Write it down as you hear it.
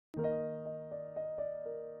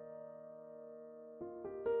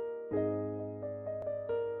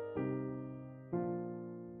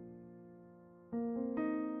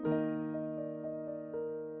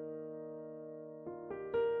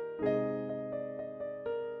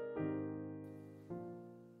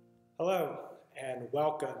Hello and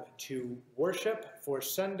welcome to worship for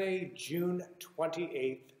Sunday, June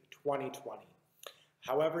 28th, 2020.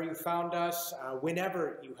 However you found us,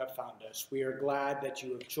 whenever you have found us, we are glad that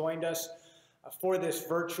you have joined us for this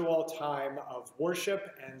virtual time of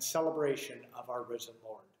worship and celebration of our risen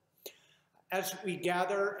Lord. As we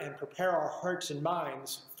gather and prepare our hearts and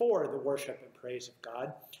minds for the worship and praise of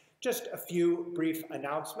God, just a few brief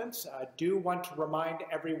announcements. I do want to remind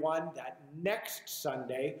everyone that next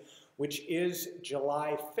Sunday, which is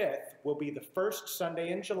July 5th, will be the first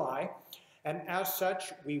Sunday in July, and as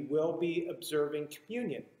such, we will be observing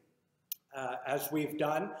communion. As we've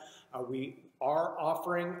done, we are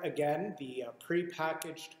offering again the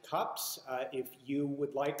pre-packaged cups. If you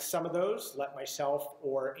would like some of those, let myself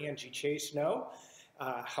or Angie Chase know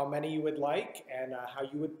how many you would like and how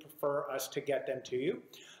you would prefer us to get them to you.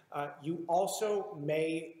 You also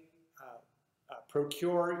may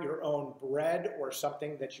procure your own bread or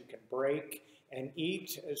something that you can break and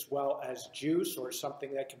eat, as well as juice or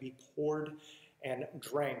something that can be poured and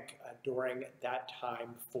drank during that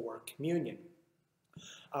time for communion.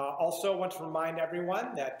 Also want to remind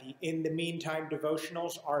everyone that the In the Meantime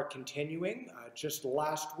devotionals are continuing. Just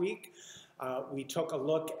last week, we took a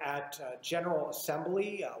look at General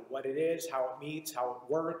Assembly, what it is, how it meets, how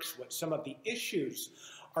it works, what some of the issues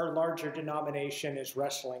our larger denomination is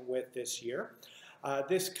wrestling with this year.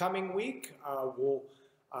 This coming week, we'll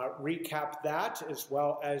recap that, as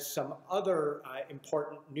well as some other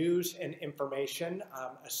important news and information.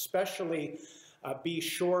 Especially be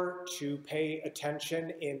sure to pay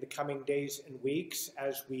attention in the coming days and weeks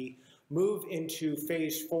as we move into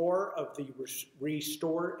phase 4 of the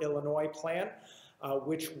Restore Illinois plan,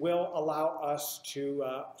 which will allow us to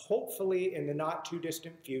hopefully in the not too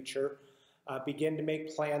distant future begin to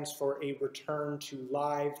make plans for a return to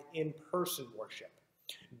live in-person worship.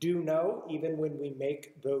 Do know, even when we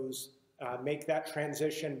make that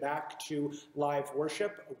transition back to live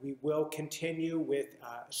worship, we will continue with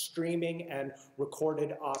streaming and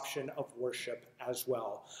recorded option of worship as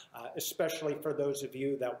well, especially for those of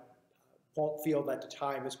you that won't feel that the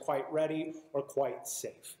time is quite ready or quite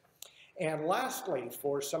safe. And lastly,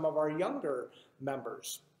 for some of our younger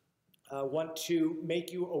members, want to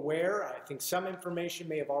make you aware, I think some information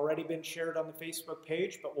may have already been shared on the Facebook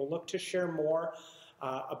page, but we'll look to share more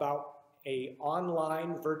about an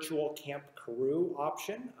online virtual Camp Karoo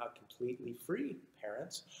option, completely free,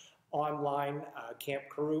 parents, online Camp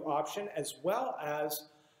Karoo option, as well as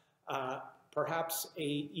perhaps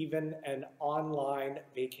even an online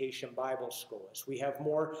vacation Bible school. As we have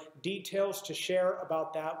more details to share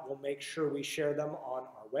about that, we'll make sure we share them on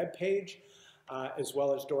our webpage, as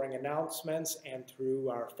well as during announcements and through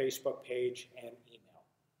our Facebook page and email.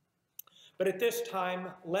 But at this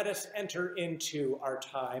time, let us enter into our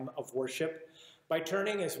time of worship by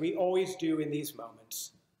turning, as we always do in these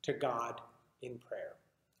moments, to God in prayer.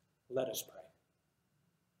 Let us pray.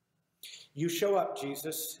 You show up,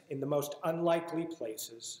 Jesus, in the most unlikely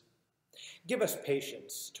places. Give us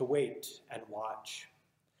patience to wait and watch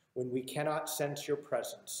when we cannot sense your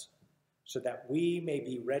presence, so that we may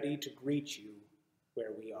be ready to greet you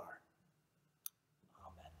where we are.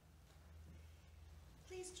 Amen.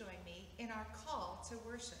 Please join me in our call to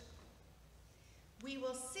worship. We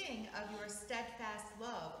will sing of your steadfast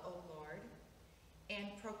love, O Lord,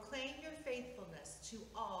 and proclaim your faithfulness to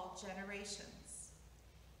all generations.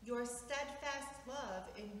 Your steadfast love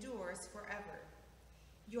endures forever.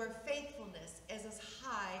 Your faithfulness is as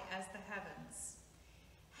high as the heavens.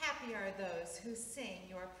 Happy are those who sing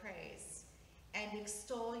your praise and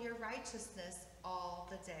extol your righteousness all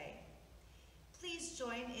the day. Please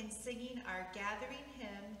join in singing our gathering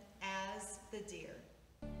hymn, As the Deer.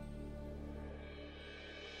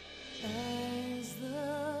 As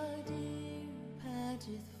the deer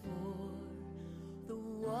panteth for the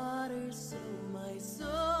water, so my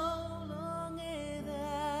soul longeth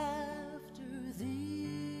after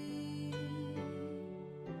thee.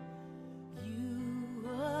 You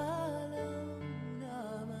alone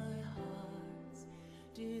are my heart's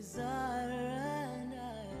desire, and I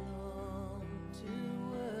long to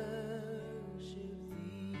worship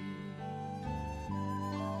thee.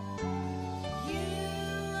 You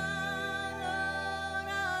alone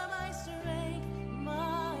are my strength,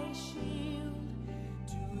 my shield.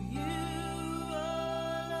 To you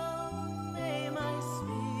alone may my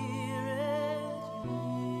spirit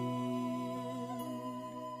yield.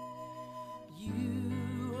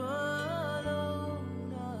 You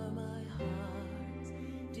alone are my heart's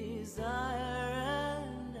desire,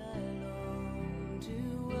 and I long to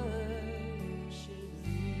worship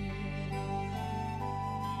thee.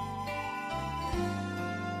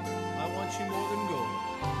 I want you more than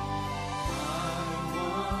gold.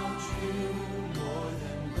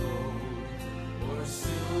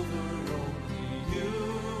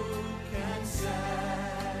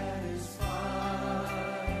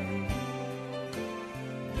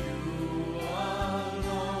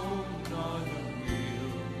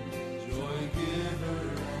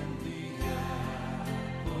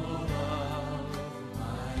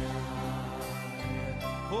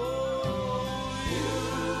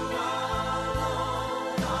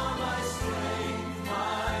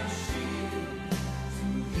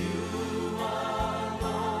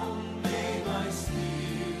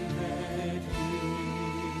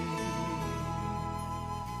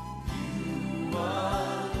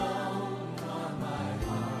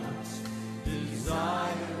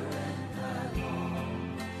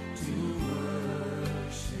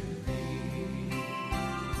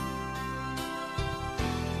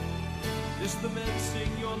 Yes, the men sing,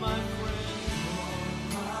 you're my friend.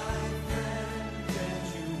 You're my friend, and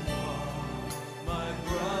you are my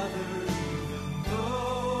brother, even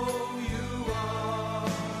though you are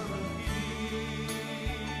a he.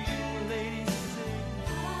 Ladies sing, I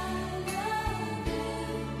love you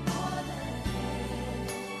more than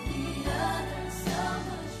any other, so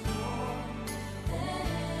much more than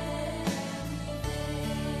anything.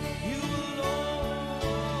 You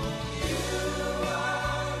alone, you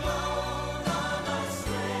alone are my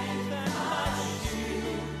strength and my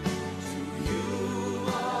shield. To you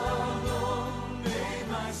alone may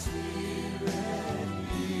my spirit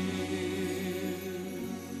yield.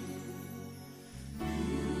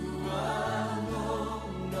 You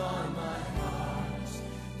alone are my heart's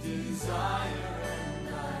desire, and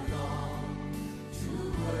I long to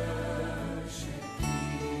worship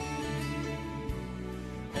thee.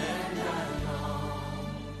 And I long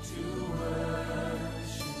to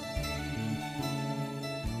worship thee.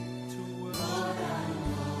 To worship, Lord, I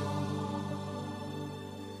long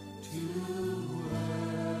to worship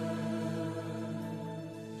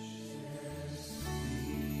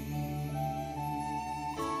thee.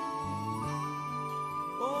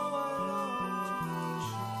 Oh, I long to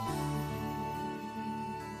worship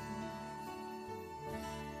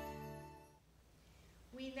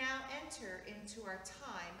We now enter into our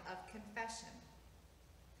time of confession.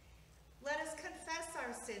 Let us confess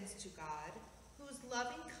our sins to God, whose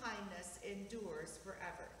loving kindness endures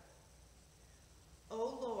forever.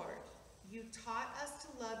 O Lord, you taught us to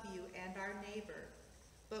love you and our neighbor,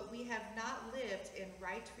 but we have not lived in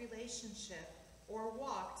right relationship or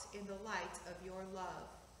walked in the light of your love.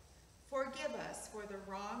 Forgive us for the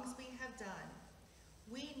wrongs we have done.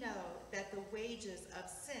 We know that the wages of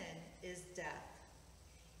sin is death.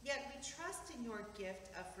 Yet we trust in your gift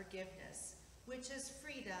of forgiveness, which is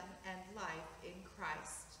freedom and life in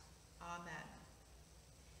Christ. Amen.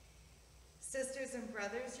 Sisters and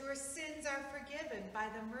brothers, your sins are forgiven by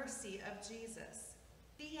the mercy of Jesus.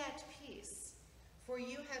 Be at peace, for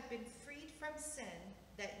you have been freed from sin,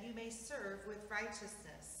 that you may serve with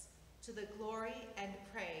righteousness, to the glory and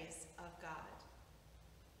praise of God.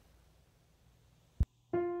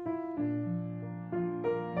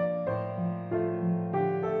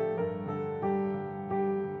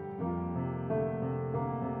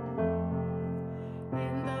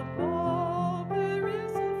 In the bowl there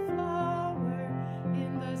is a flower,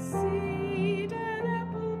 in the seed an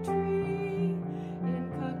apple tree, in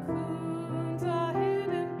cocoons a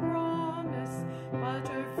hidden promise,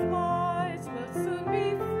 butterflies will soon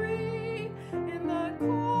be free. In the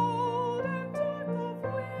cold and dark of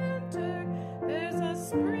winter, there's a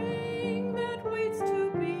spring that waits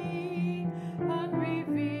to be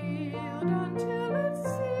unrevealed until its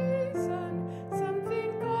season,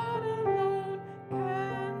 something God alone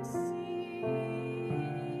can see.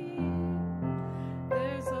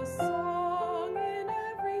 There's a song in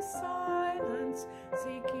every silence,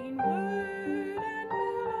 seeking word and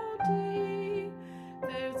melody.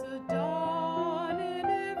 There's a dawn in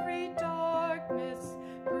every darkness,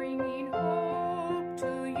 bringing hope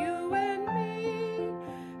to you and me.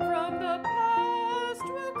 From the past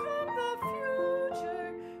will come the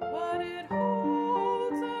future, what it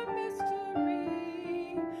holds a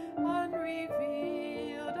mystery,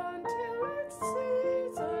 unrevealed until its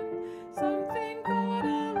season, something God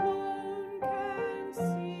alone can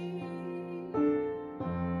see.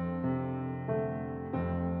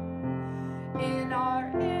 In our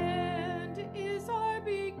end is our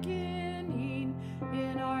beginning,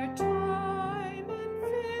 in our time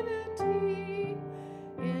infinity.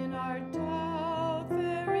 In our doubt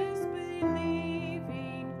there is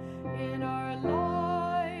believing, in our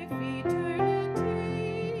life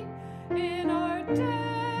eternity. In our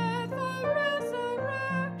death a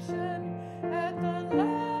resurrection, at the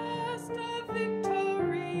last a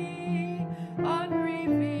victory,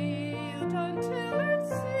 unrevealed until its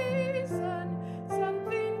season,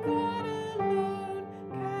 something God alone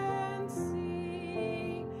can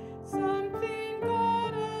see, something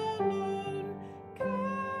God alone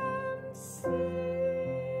can see.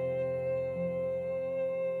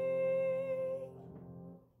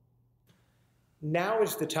 Now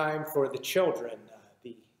is the time for the children,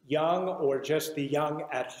 the young or just the young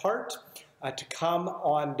at heart, to come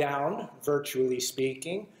on down, virtually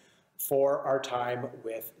speaking, for our time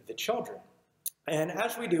with the children. And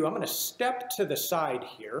as we do, I'm going to step to the side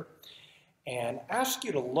here and ask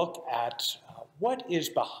you to look at what is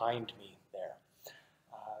behind me there.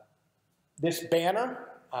 This banner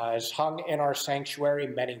is hung in our sanctuary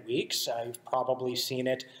many weeks. You've probably seen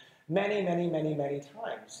it many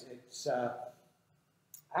times. It's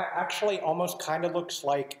actually almost kind of looks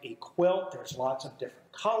like a quilt. There's lots of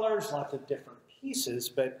different colors, lots of different pieces,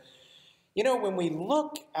 but you know, when we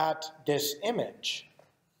look at this image,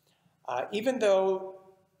 even though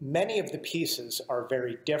many of the pieces are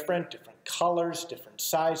very different colors, different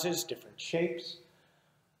sizes, different shapes,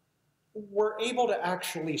 we're able to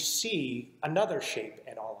actually see another shape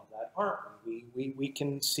in all of that, aren't we? We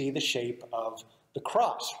can see the shape of the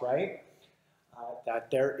cross, right? That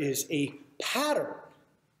there is a pattern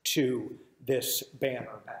to this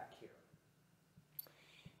banner back here.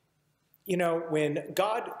 You know, when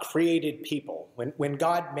God created people, when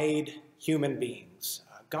God made human beings,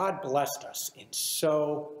 God blessed us in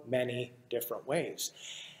so many different ways.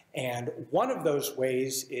 And one of those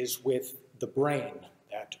ways is with the brain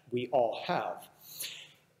that we all have.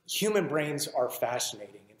 Human brains are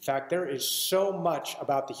fascinating. In fact, there is so much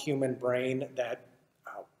about the human brain that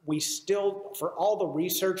we still, for all the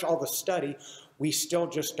research, all the study, we still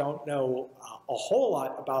just don't know a whole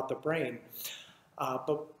lot about the brain.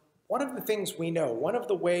 But one of the things we know, one of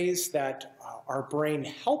the ways that our brain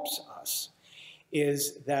helps us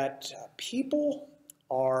is that people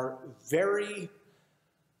are very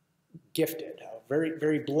gifted,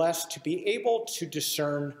 very blessed to be able to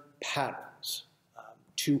discern patterns,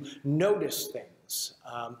 to notice things,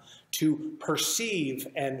 to perceive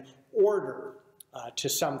and order to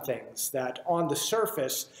some things that on the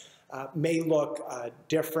surface may look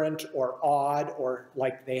different or odd or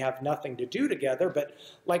like they have nothing to do together, but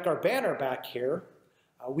like our banner back here,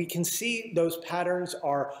 we can see those patterns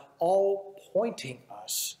are all pointing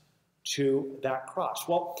us to that cross.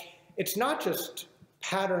 Well, it's not just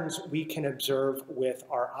patterns we can observe with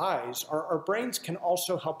our eyes. Our brains can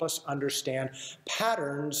also help us understand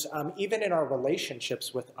patterns even in our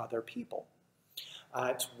relationships with other people.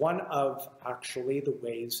 It's one of actually the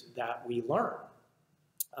ways that we learn.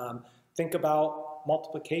 Think about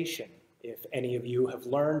multiplication. If any of you have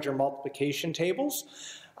learned your multiplication tables,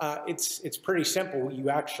 it's pretty simple. You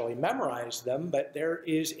actually memorize them, but there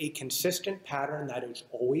is a consistent pattern that is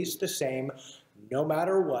always the same no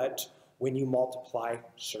matter what when you multiply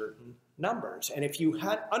certain numbers. And if you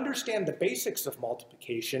understand the basics of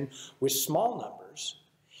multiplication with small numbers,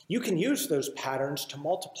 you can use those patterns to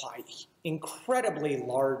multiply incredibly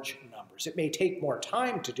large numbers. It may take more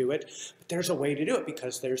time to do it, but there's a way to do it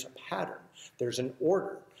because there's a pattern, there's an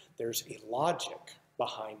order, there's a logic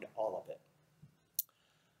behind all of it.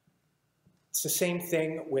 It's the same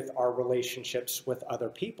thing with our relationships with other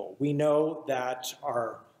people. We know that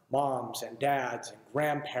our moms and dads and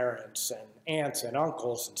grandparents and aunts and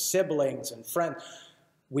uncles and siblings and friends,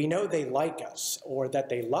 we know they like us or that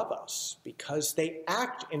they love us because they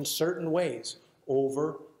act in certain ways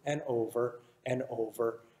over and over and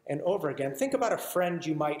over and over again. Think about a friend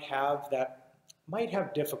you might have that might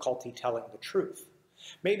have difficulty telling the truth.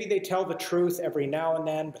 Maybe they tell the truth every now and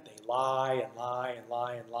then, but they lie and lie and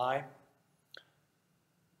lie and lie.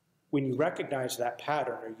 When you recognize that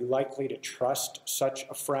pattern, are you likely to trust such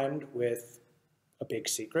a friend with a big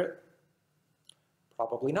secret?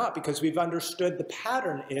 Probably not, because we've understood the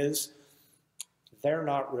pattern is they're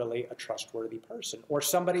not really a trustworthy person, or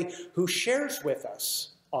somebody who shares with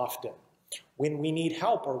us often when we need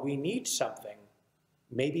help or we need something.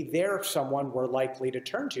 Maybe they're someone we're likely to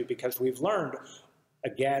turn to because we've learned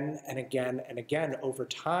again and again and again over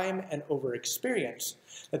time and over experience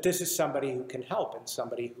that this is somebody who can help and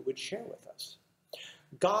somebody who would share with us.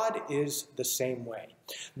 God is the same way.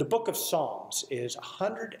 The book of Psalms is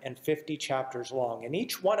 150 chapters long, and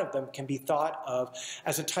each one of them can be thought of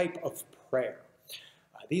as a type of prayer.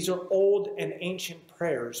 These are old and ancient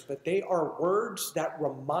prayers, but they are words that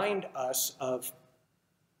remind us of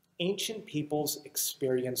ancient people's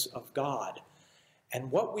experience of God. And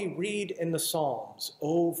what we read in the Psalms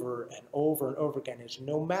over and over and over again is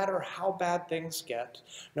no matter how bad things get,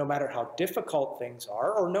 no matter how difficult things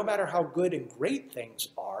are, or no matter how good and great things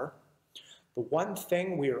are, the one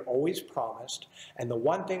thing we are always promised and the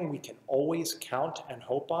one thing we can always count and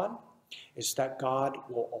hope on is that God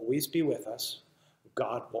will always be with us,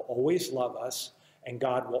 God will always love us, and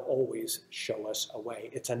God will always show us a way.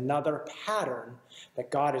 It's another pattern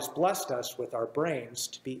that God has blessed us with our brains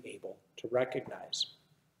to be able to recognize.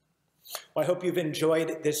 Well, I hope you've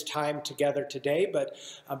enjoyed this time together today, but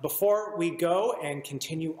before we go and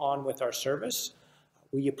continue on with our service,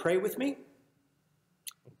 will you pray with me?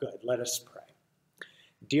 Good, let us pray.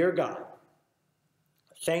 Dear God,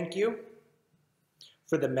 thank you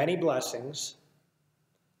for the many blessings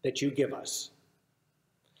that you give us,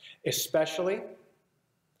 especially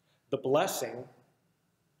the blessing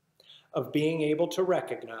of being able to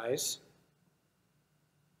recognize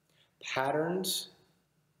patterns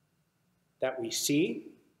that we see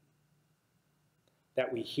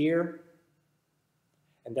that we hear,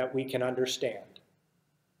 and that we can understand.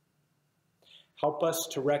 Help us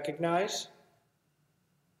to recognize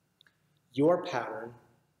your pattern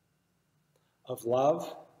of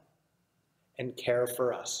love and care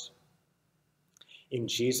for us. In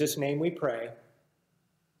Jesus' name we pray.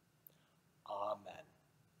 Amen.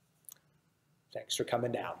 Thanks for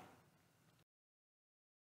coming down.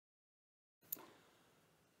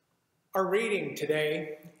 Our reading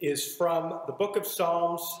today is from the book of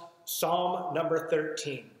Psalms, Psalm number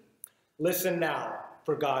 13. Listen now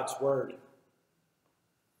for God's word.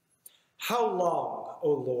 How long,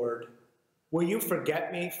 O Lord, will you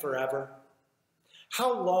forget me forever?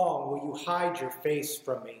 How long will you hide your face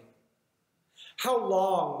from me? How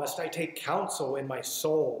long must I take counsel in my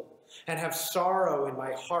soul and have sorrow in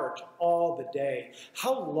my heart all the day?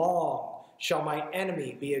 How long shall my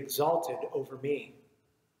enemy be exalted over me?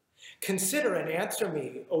 Consider and answer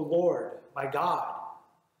me, O Lord, my God.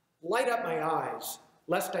 Light up my eyes,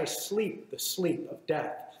 lest I sleep the sleep of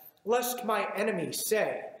death, lest my enemy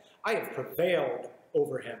say, I have prevailed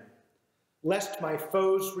over him, lest my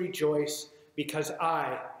foes rejoice because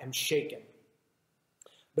I am shaken.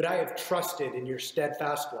 But I have trusted in your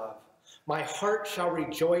steadfast love. My heart shall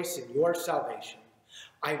rejoice in your salvation.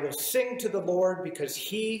 I will sing to the Lord because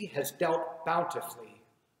he has dealt bountifully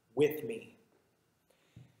with me.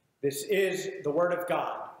 This is the word of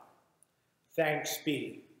God. Thanks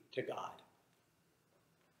be to God.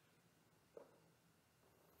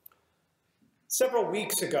 Several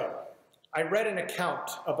weeks ago, I read an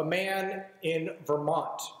account of a man in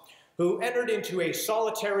Vermont who entered into a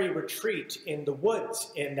solitary retreat in the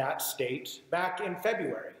woods in that state back in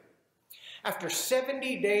February. After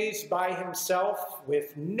 70 days by himself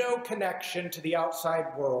with no connection to the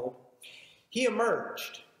outside world, he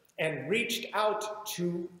emerged and reached out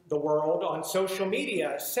to the world on social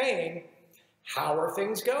media saying, how are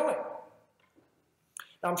things going?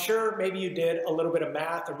 Now, I'm sure maybe you did a little bit of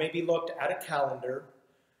math or maybe looked at a calendar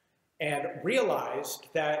and realized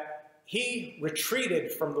that he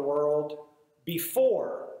retreated from the world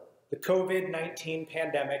before the COVID-19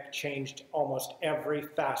 pandemic changed almost every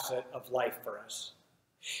facet of life for us.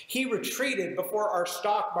 He retreated before our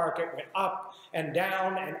stock market went up and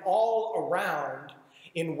down and all around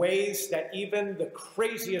in ways that even the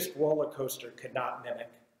craziest roller coaster could not mimic.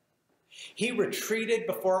 He retreated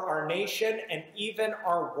before our nation and even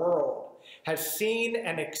our world has seen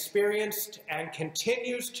and experienced and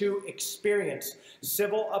continues to experience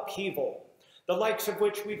civil upheaval, the likes of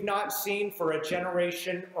which we've not seen for a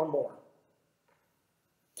generation or more.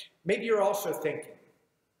 Maybe you're also thinking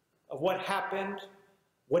of what happened,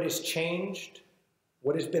 what has changed,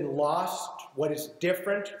 what has been lost, what is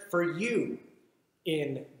different for you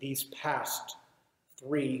in these past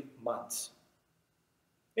 3 months.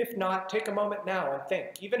 If not, take a moment now and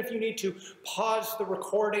think. Even if you need to pause the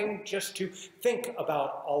recording just to think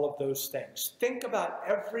about all of those things. Think about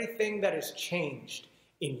everything that has changed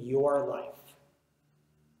in your life.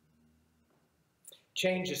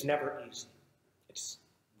 Change is never easy. It's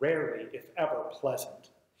rarely, if ever,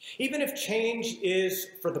 pleasant. Even if change is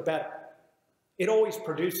for the better, it always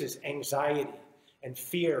produces anxiety and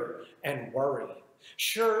fear and worry.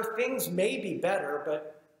 Sure, things may be better,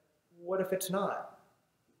 but what if it's not?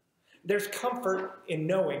 There's comfort in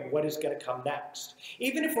knowing what is going to come next.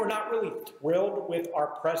 Even if we're not really thrilled with our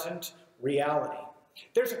present reality,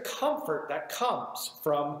 there's a comfort that comes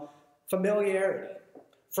from familiarity,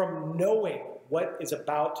 from knowing what is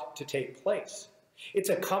about to take place. It's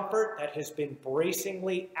a comfort that has been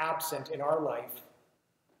bracingly absent in our life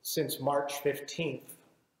since March 15th,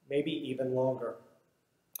 maybe even longer.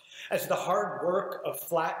 As the hard work of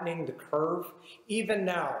flattening the curve, even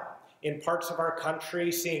now, in parts of our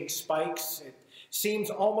country, seeing spikes, it seems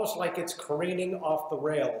almost like it's careening off the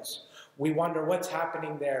rails. We wonder what's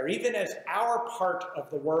happening there, even as our part of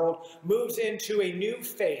the world moves into a new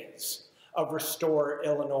phase of Restore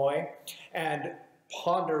Illinois and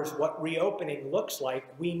ponders what reopening looks like.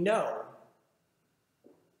 We know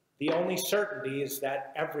the only certainty is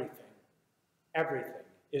that everything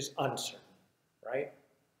is uncertain, right?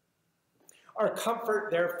 Our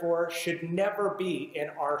comfort, therefore, should never be in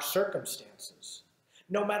our circumstances.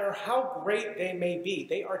 No matter how great they may be,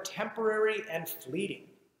 they are temporary and fleeting.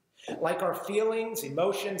 Like our feelings,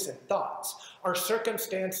 emotions, and thoughts, our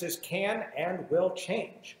circumstances can and will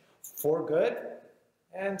change, for good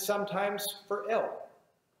and sometimes for ill.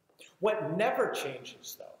 What never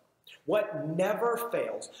changes, though, what never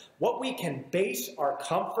fails, what we can base our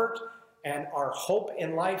comfort and our hope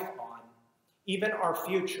in life on, even our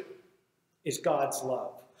future, is God's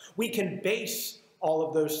love. We can base all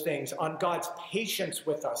of those things on God's patience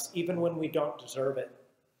with us, even when we don't deserve it.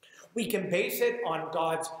 We can base it on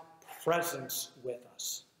God's presence with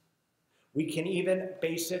us. We can even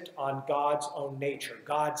base it on God's own nature,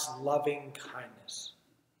 God's loving kindness.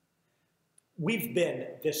 We've been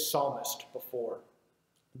this psalmist before,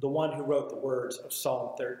 the one who wrote the words of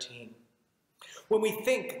Psalm 13. When we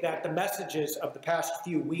think that the messages of the past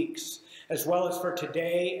few weeks, as well as for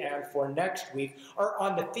today and for next week, are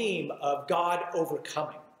on the theme of God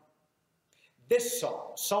overcoming, this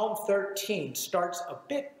psalm, Psalm 13, starts a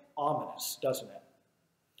bit ominous, doesn't it?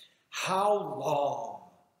 How long?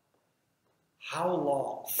 How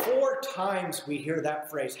long? 4 times we hear that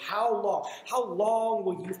phrase. How long? How long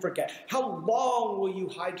will you forget? How long will you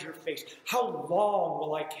hide your face? How long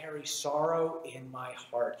will I carry sorrow in my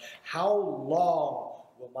heart? How long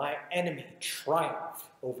will my enemy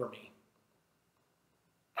triumph over me?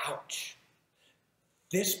 Ouch.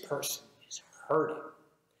 This person is hurting,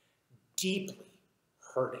 deeply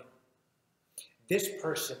hurting. This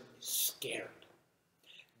person is scared.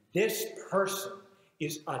 This person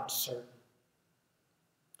is uncertain.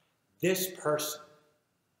 This person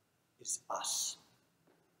is us.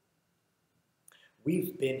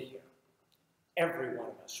 We've been here. Every one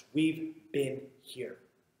of us. We've been here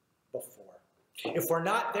before. If we're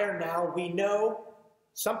not there now, we know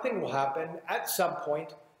something will happen at some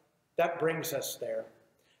point that brings us there.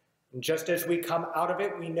 And just as we come out of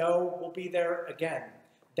it, we know we'll be there again.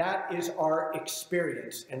 That is our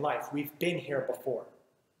experience in life. We've been here before.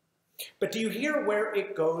 But do you hear where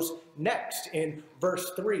it goes next in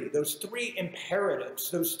verse 3? Those 3 imperatives,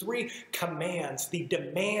 those 3 commands, the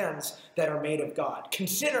demands that are made of God.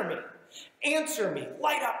 Consider me, answer me,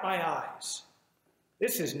 light up my eyes.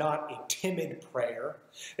 This is not a timid prayer.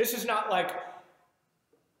 This is not like,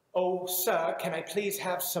 oh, sir, can I please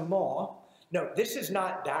have some more? No, this is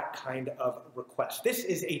not that kind of request. This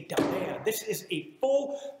is a demand. This is a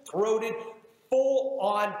full-throated,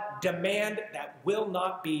 full-on demand that will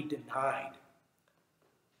not be denied.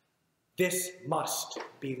 This must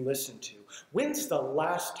be listened to. When's the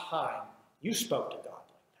last time you spoke to God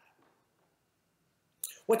like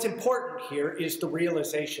that? What's important here is the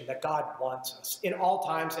realization that God wants us in all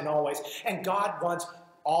times and always, and God wants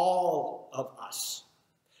all of us.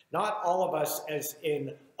 Not all of us as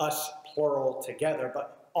in us plural together,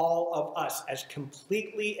 but all of us as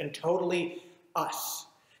completely and totally us.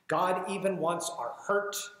 God even wants our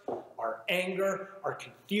hurt, our anger, our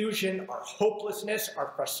confusion, our hopelessness,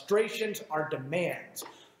 our frustrations, our demands.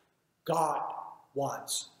 God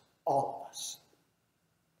wants all of us.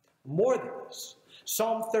 More than this,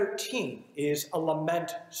 Psalm 13 is a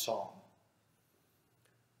lament psalm.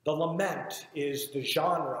 The lament is the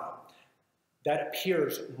genre that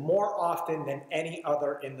appears more often than any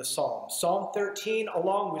other in the Psalms. Psalm 13,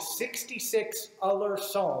 along with 66 other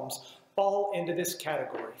psalms, fall into this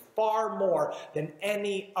category, far more than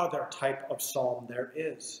any other type of psalm there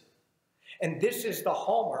is. And this is the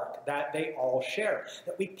hallmark that they all share,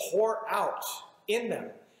 that we pour out in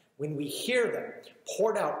them, when we hear them,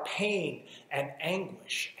 poured out pain and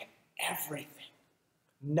anguish and everything.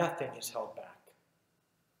 Nothing is held back.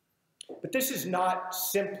 But this is not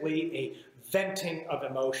simply a venting of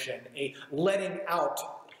emotion, a letting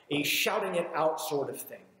out, a shouting it out sort of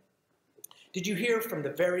thing. Did you hear from the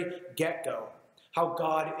very get-go how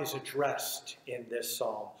God is addressed in this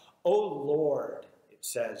psalm? O Lord, it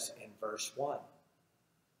says in verse 1.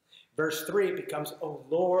 Verse 3 becomes, O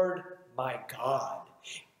Lord, my God.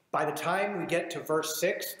 By the time we get to verse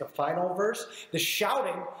 6, the final verse, the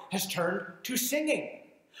shouting has turned to singing.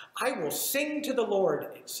 I will sing to the Lord,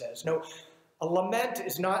 it says. No, a lament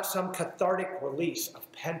is not some cathartic release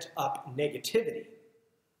of pent-up negativity.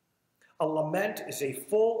 A lament is a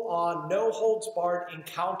full-on, no-holds-barred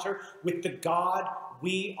encounter with the God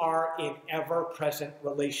we are in ever-present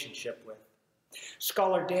relationship with.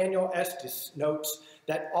 Scholar Daniel Estes notes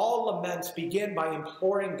that all laments begin by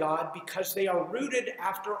imploring God because they are rooted,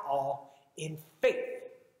 after all, in faith.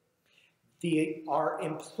 They are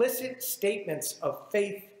implicit statements of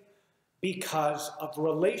faith because of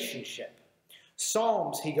relationship.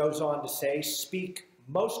 Psalms, he goes on to say, speak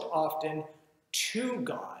most often to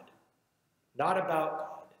God, not about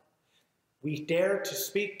God. We dare to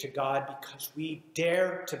speak to God because we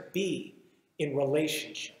dare to be in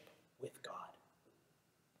relationship with God.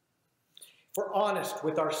 If we're honest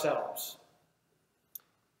with ourselves,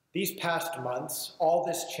 these past months, all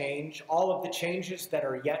this change, all of the changes that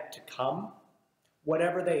are yet to come,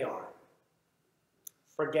 whatever they are,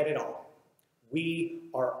 forget it all. We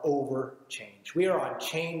are over change. We are on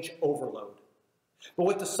change overload. But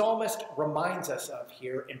what the psalmist reminds us of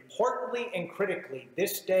here, importantly and critically,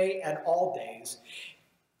 this day and all days,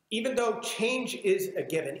 even though change is a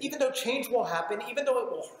given, even though change will happen, even though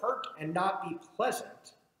it will hurt and not be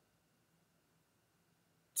pleasant,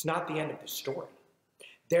 it's not the end of the story.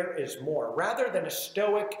 There is more. Rather than a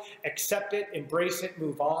stoic, accept it, embrace it,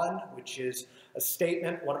 move on, which is a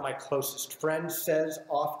statement one of my closest friends says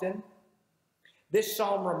often, this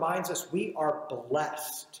psalm reminds us we are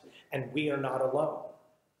blessed and we are not alone.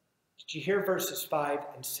 Did you hear verses 5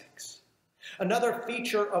 and 6? Another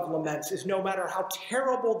feature of laments is no matter how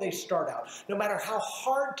terrible they start out, no matter how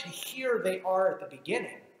hard to hear they are at the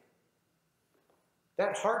beginning,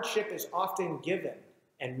 that hardship is often given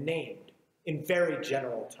and named in very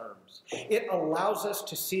general terms. It allows us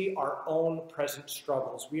to see our own present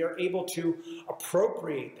struggles. We are able to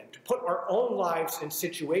appropriate them, to put our own lives and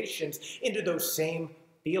situations into those same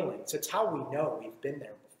feelings. It's how we know we've been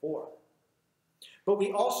there before. But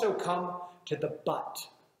we also come to the but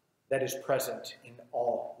that is present in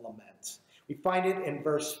all laments. We find it in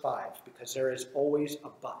verse 5 because there is always a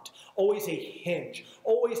but, always a hinge,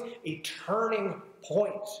 always a turning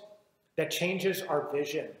point that changes our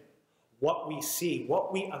vision, what we see,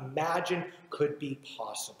 what we imagine could be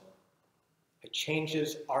possible. It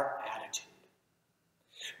changes our attitude.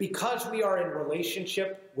 Because we are in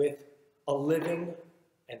relationship with a living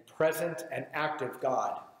and present and active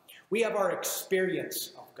God, we have our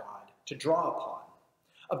experience of God to draw upon,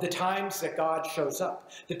 of the times that God shows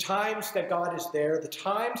up, the times that God is there, the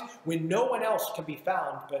times when no one else can be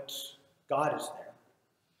found, but God is there.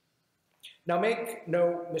 Now make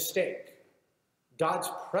no mistake, God's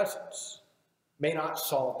presence may not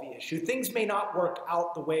solve the issue. Things may not work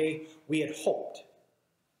out the way we had hoped.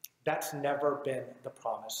 That's never been the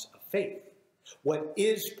promise of faith. What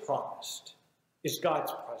is promised is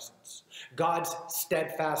God's presence, God's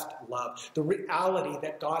steadfast love, the reality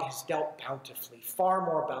that God has dealt bountifully, far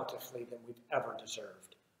more bountifully than we've ever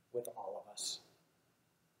deserved with all of us.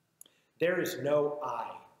 There is no I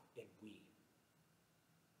in we.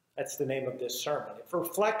 That's the name of this sermon. It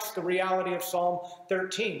reflects the reality of Psalm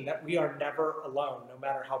 13, that we are never alone. No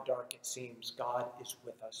matter how dark it seems, God is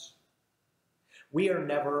with us. We are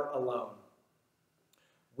never alone.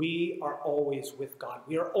 We are always with God.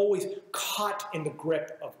 We are always caught in the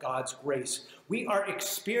grip of God's grace. We are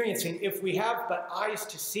experiencing, if we have but eyes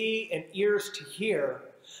to see and ears to hear,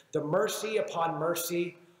 the mercy upon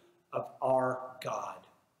mercy of our God.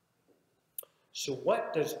 So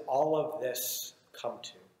what does all of this come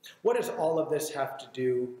to? What does all of this have to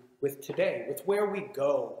do with today, with where we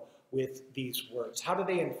go with these words? How do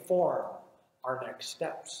they inform our next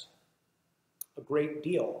steps? A great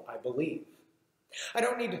deal, I believe. I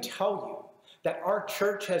don't need to tell you that our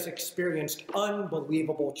church has experienced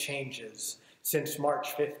unbelievable changes since March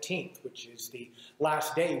 15th, which is the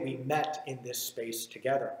last day we met in this space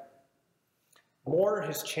together. More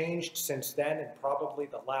has changed since then in probably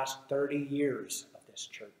the last 30 years of this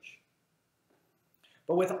church.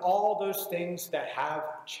 But with all those things that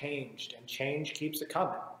have changed, and change keeps it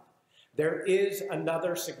coming, there is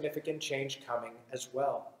another significant change coming as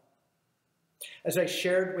well. As I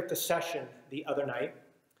shared with the session the other night,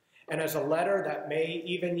 and as a letter that may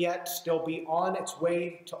even yet still be on its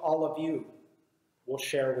way to all of you will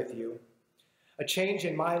share with you, a change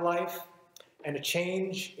in my life and a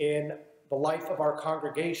change in the life of our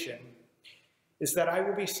congregation is that I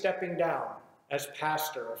will be stepping down as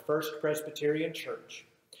pastor of First Presbyterian Church,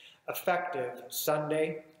 effective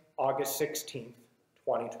Sunday, August 16th,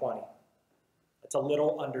 2020. That's a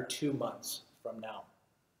little under 2 months from now.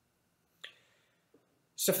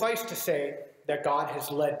 Suffice to say that God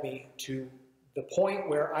has led me to the point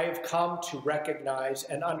where I have come to recognize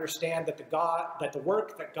and understand that the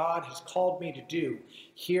work that God has called me to do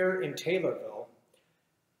here in Taylorville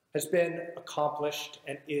has been accomplished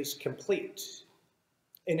and is complete,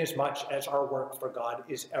 inasmuch as our work for God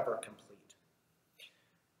is ever complete.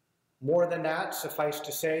 More than that, suffice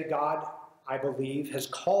to say, God, I believe, has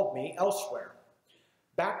called me elsewhere,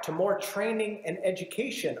 back to more training and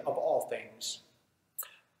education of all things.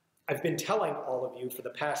 I've been telling all of you for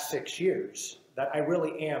the past 6 years that I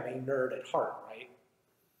really am a nerd at heart, right?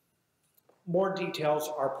 More details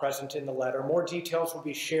are present in the letter. More details will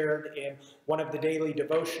be shared in one of the daily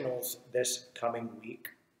devotionals this coming week.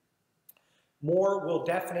 More will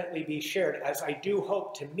definitely be shared, as I do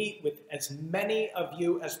hope to meet with as many of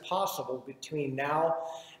you as possible between now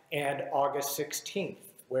and August 16th,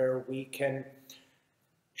 where we can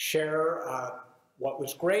share what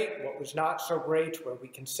was great, what was not so great, where we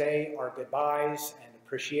can say our goodbyes and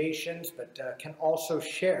appreciations, but can also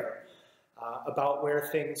share about where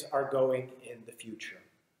things are going in the future.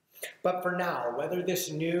 But for now, whether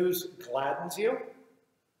this news gladdens you,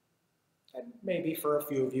 and maybe for a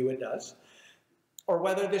few of you it does, or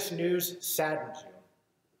whether this news saddens you,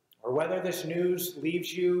 or whether this news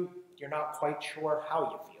leaves you, you're not quite sure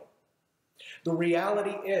how you feel. The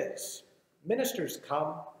reality is, ministers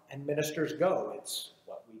come and ministers go. It's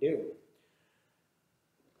what we do.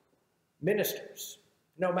 Ministers,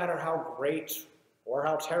 no matter how great or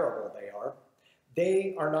how terrible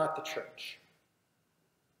they are not the church.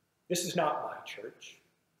 This is not my church.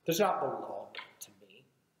 It does not belong to me.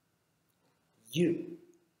 You,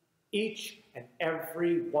 each and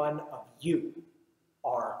every one of you,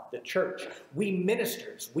 are the church. We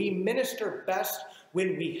minister best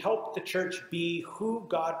when we help the church be who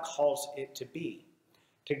God calls it to be.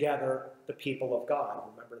 Together, the people of God.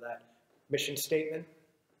 Remember that mission statement?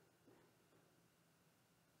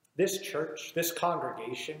 This church, this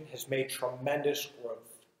congregation, has made tremendous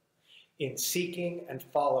growth in seeking and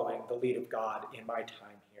following the lead of God in my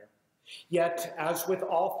time here. Yet, as with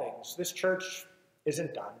all things, this church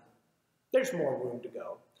isn't done. There's more room to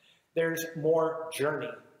go. There's more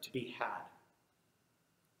journey to be had.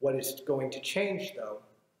 What is going to change, though,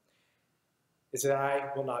 is that I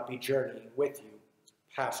will not be journeying with you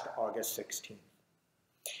past August 16th.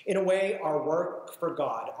 In a way, our work for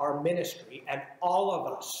God, our ministry, and all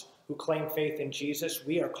of us who claim faith in Jesus,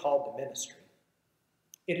 we are called to ministry.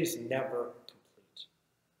 It is never complete,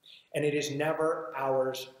 and it is never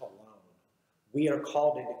ours alone. We are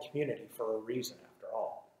called into community for a reason, after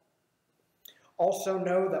all. Also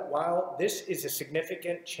know that while this is a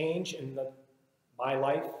significant change in my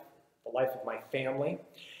life, the life of my family,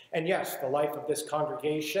 and yes, the life of this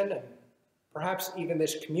congregation, and perhaps even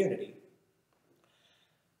this community,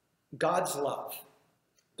 God's love,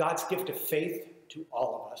 God's gift of faith to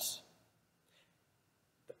all of us,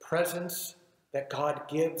 the presence that God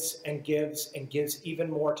gives and gives and gives even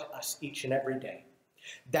more to us each and every day,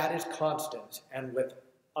 that is constant and with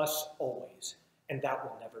us always, and that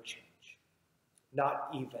will never change, not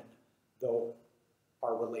even though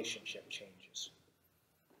our relationship changes.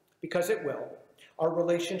 Because it will. Our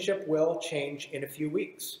relationship will change in a few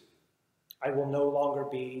weeks. I will no longer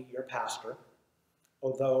be your pastor,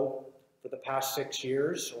 although for the past 6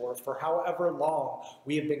 years or for however long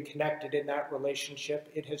we have been connected in that relationship,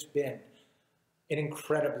 it has been an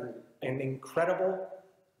incredible,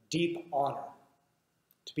 deep honor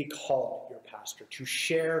to be called your pastor, to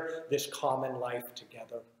share this common life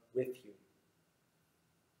together with you.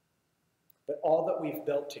 But all that we've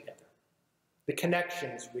built together, the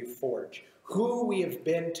connections we've forged, who we have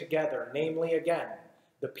been together, namely again,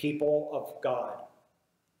 the people of God.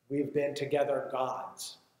 We've been together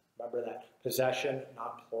gods. Remember that, possession,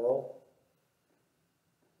 not plural.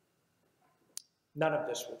 None of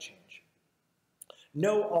this will change.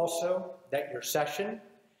 Know also that your session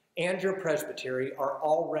and your presbytery are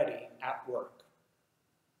already at work,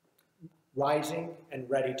 rising and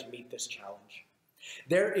ready to meet this challenge.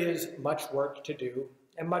 There is much work to do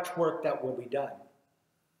and much work that will be done.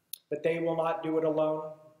 But they will not do it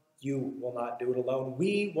alone. You will not do it alone.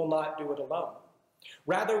 We will not do it alone.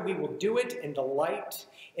 Rather, we will do it in the light,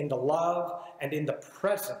 in the love, and in the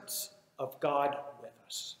presence of God with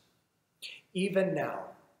us. Even now,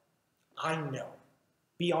 I know,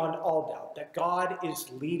 beyond all doubt, that God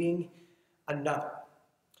is leading another,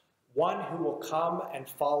 one who will come and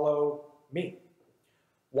follow me,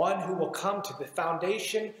 one who will come to the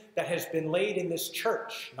foundation that has been laid in this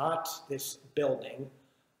church, not this building,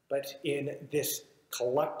 but in this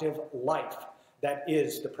collective life that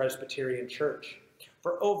is the Presbyterian Church.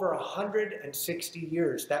 For over 160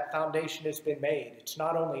 years, that foundation has been made. It's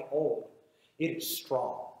not only old, it is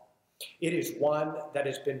strong. It is one that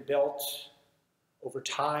has been built over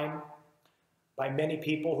time by many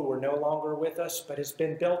people who are no longer with us, but has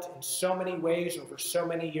been built in so many ways over so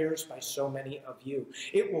many years by so many of you.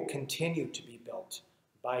 It will continue to be built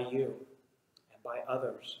by you and by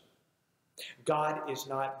others. God is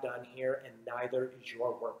not done here, and neither is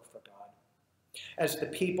your work for God. As the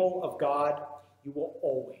people of God, you will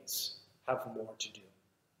always have more to do.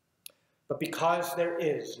 But because there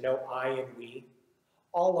is no I in we,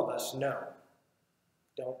 all of us know,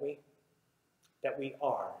 don't we, that we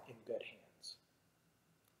are in good hands.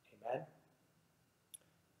 Amen? Amen.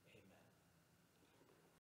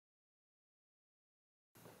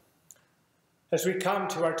 As we come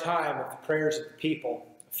to our time of the prayers of the people,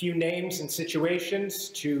 a few names and situations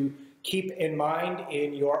to keep in mind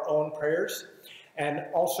in your own prayers. And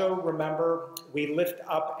also remember, we lift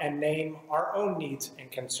up and name our own needs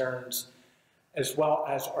and concerns, as well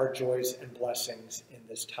as our joys and blessings in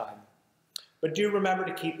this time. But do remember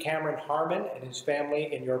to keep Cameron Harmon and his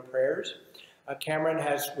family in your prayers. Cameron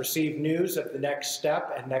has received news of the next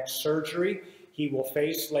step and next surgery he will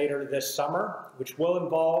face later this summer, which will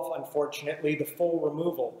involve, unfortunately, the full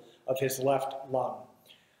removal of his left lung.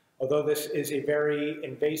 Although this is a very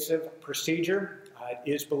invasive procedure, it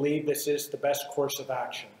is believed this is the best course of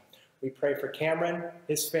action. We pray for Cameron,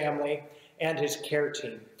 his family, and his care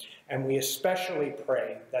team, and we especially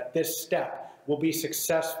pray that this step will be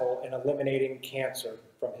successful in eliminating cancer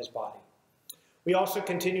from his body. We also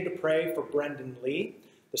continue to pray for Brendan Lee,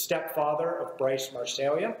 the stepfather of Bryce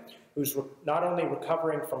Marsalia, who's not only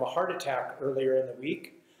recovering from a heart attack earlier in the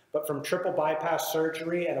week, but from triple bypass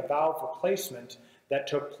surgery and a valve replacement that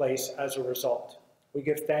took place as a result. We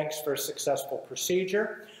give thanks for a successful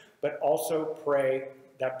procedure, but also pray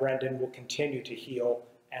that Brendan will continue to heal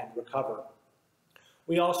and recover.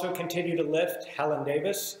 We also continue to lift Helen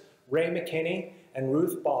Davis, Ray McKinney, and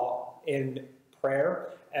Ruth Ball in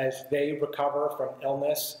prayer as they recover from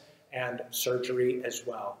illness and surgery as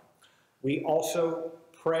well. We also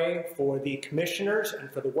pray for the commissioners and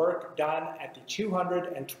for the work done at the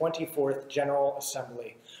 224th General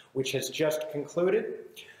Assembly, which has just concluded,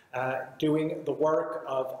 doing the work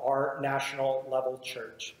of our national level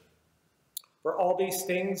church. For all these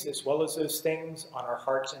things, as well as those things on our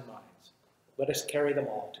hearts and minds, let us carry them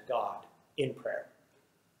all to God in prayer.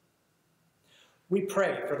 We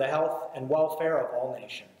pray for the health and welfare of all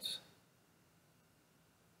nations.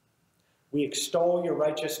 We extol your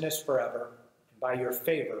righteousness forever, and by your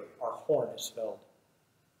favor our horn is filled.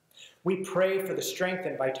 We pray for the strength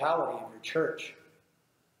and vitality of your church.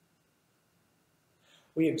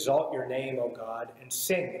 We exalt your name, O God, and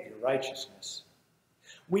sing of your righteousness.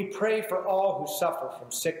 We pray for all who suffer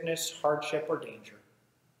from sickness, hardship, or danger.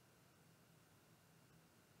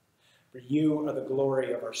 For you are the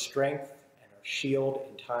glory of our strength and our shield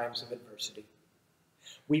in times of adversity.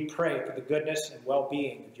 We pray for the goodness and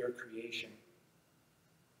well-being of your creation.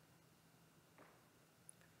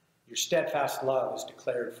 Your steadfast love is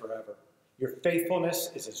declared forever. Your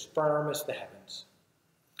faithfulness is as firm as the heavens.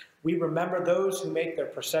 We remember those who make their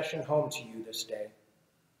procession home to you this day.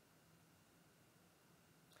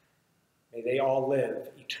 May they all live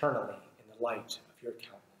eternally in the light of your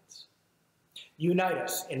countenance. Unite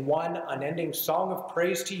us in one unending song of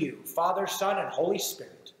praise to you, Father, Son, and Holy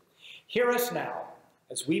Spirit. Hear us now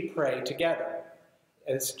as we pray together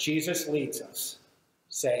as Jesus leads us,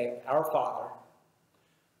 saying, Our Father,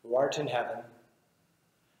 who art in heaven,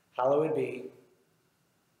 hallowed be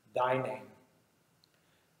thy name.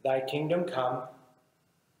 Thy kingdom come,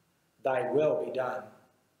 thy will be done,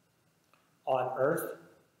 on earth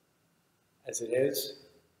as it is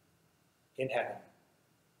in heaven.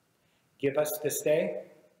 Give us this day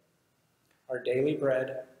our daily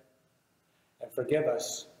bread, and forgive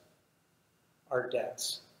us our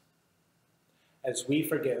debts, as we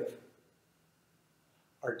forgive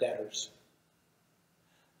our debtors.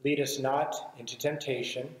 Lead us not into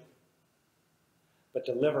temptation, but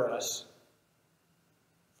deliver us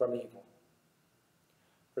from evil.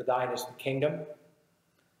 For thine is the kingdom,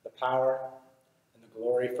 the power, and the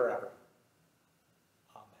glory forever.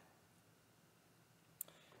 Amen.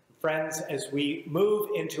 Friends, as we move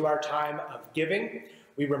into our time of giving,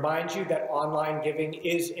 we remind you that online giving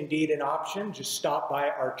is indeed an option. Just stop by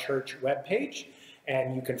our church webpage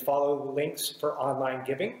and you can follow the links for online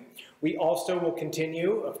giving. We also will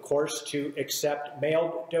continue, of course, to accept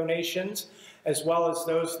mail donations, as well as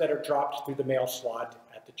those that are dropped through the mail slot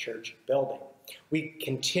at the church building. We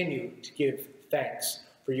continue to give thanks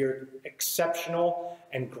for your exceptional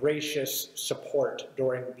and gracious support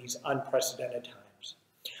during these unprecedented times.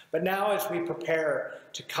 But now, as we prepare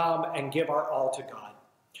to come and give our all to God,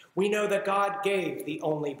 we know that God gave the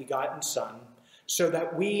only begotten Son so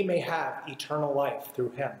that we may have eternal life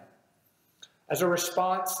through him. As a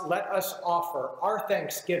response, let us offer our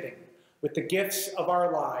thanksgiving with the gifts of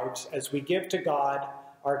our lives as we give to God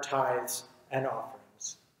our tithes and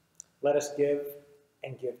offerings. Let us give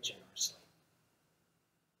and give generously.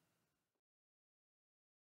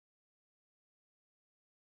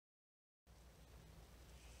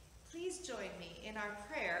 Please join me in our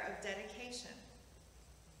prayer of dedication.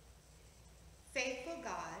 Faithful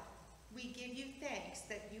God, we give you thanks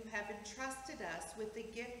that you have entrusted us with the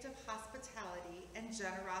gift of hospitality and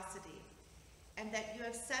generosity, and that you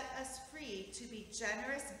have set us free to be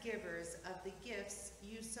generous givers of the gifts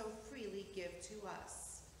you so freely give to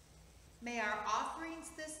us. May our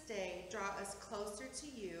offerings this day draw us closer to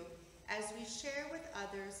you as we share with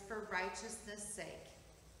others for righteousness' sake.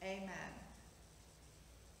 Amen.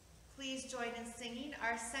 Please join in singing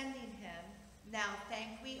our sending hymn, Now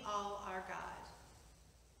Thank We All Our God.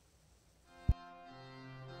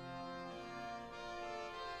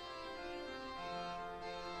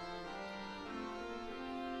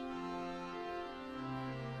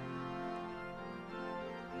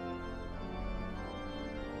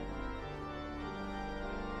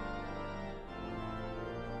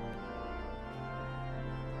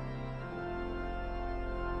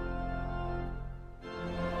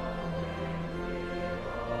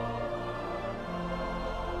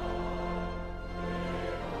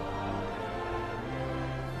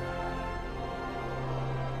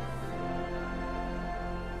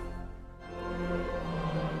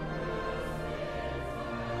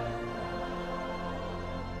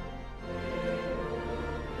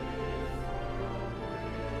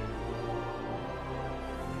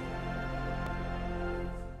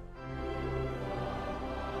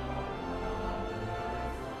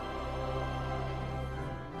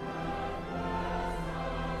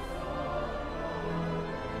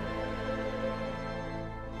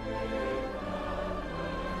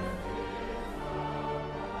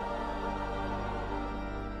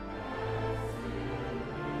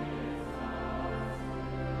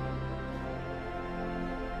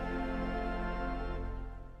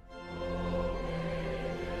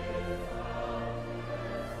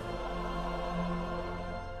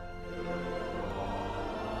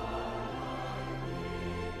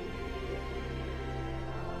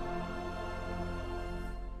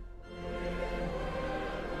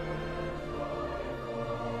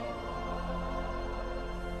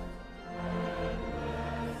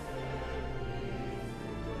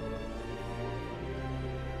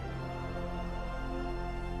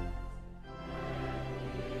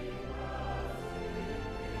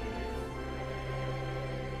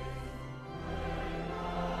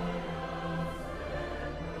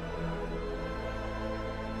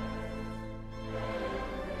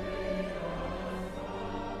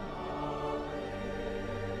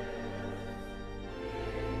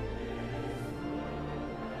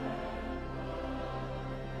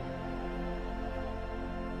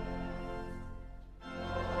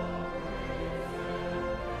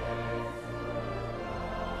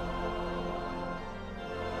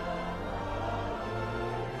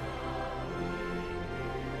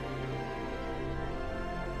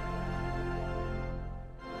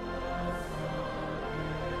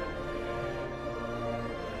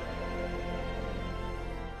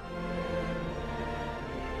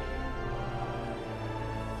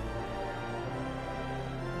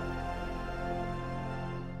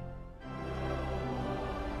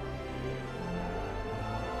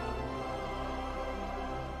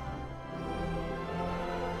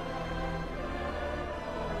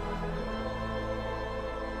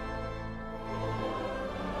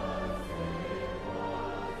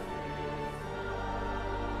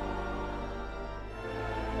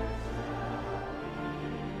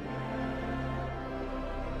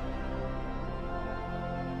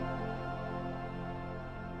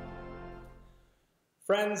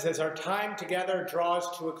 Friends, as our time together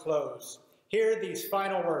draws to a close, hear these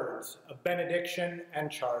final words of benediction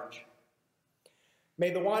and charge. May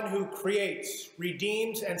the one who creates,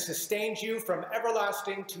 redeems, and sustains you from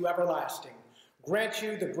everlasting to everlasting grant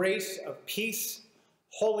you the grace of peace,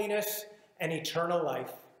 holiness, and eternal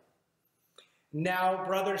life. Now,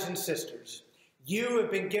 brothers and sisters, you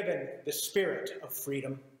have been given the spirit of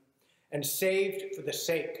freedom and saved for the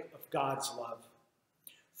sake of God's love.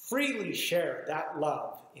 Freely share that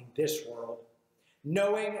love in this world,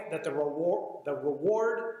 knowing that the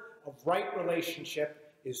reward of right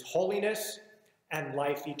relationship is holiness and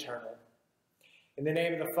life eternal. In the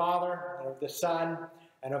name of the Father, and of the Son,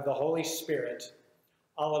 and of the Holy Spirit.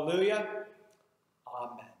 Alleluia.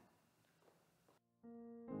 Amen.